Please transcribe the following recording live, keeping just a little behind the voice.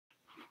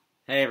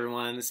Hey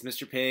everyone, this is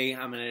Mr. P.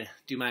 I'm going to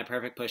do my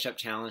perfect push-up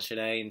challenge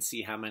today and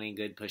see how many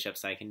good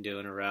push-ups I can do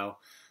in a row.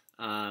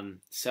 I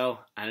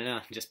don't know,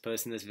 I'm just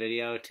posting this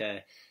video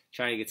to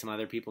try to get some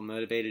other people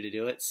motivated to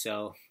do it.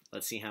 So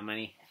let's see how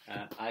many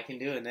I can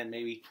do, and then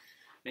maybe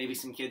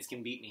some kids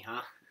can beat me,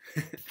 huh?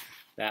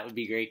 That would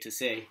be great to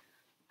see.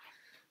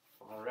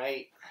 All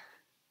right,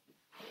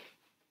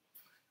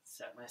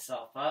 set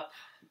myself up.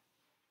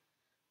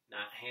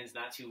 Hands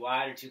not too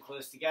wide or too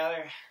close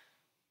together.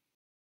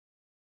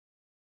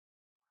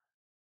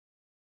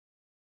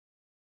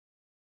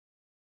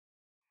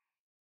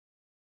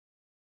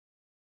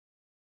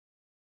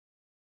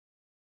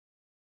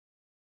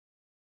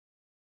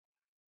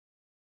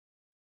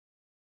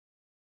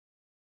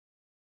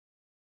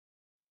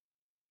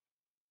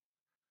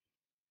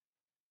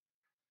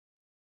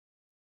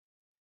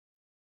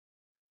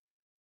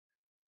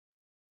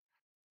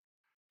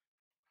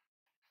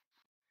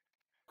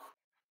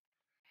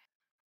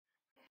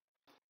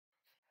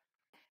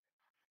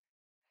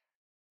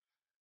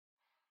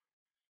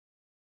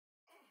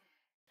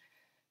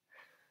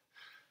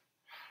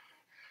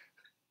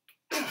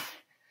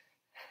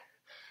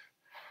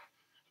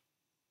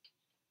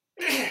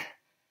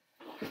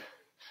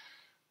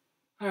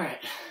 All right,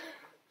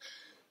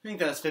 I think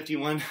that was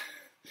 51.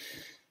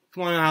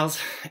 Come on,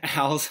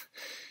 owls.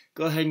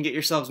 Go ahead and get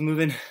yourselves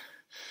moving,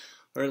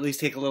 or at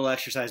least take a little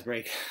exercise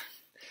break.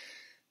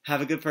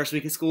 Have a good first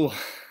week of school.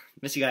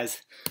 Miss you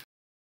guys.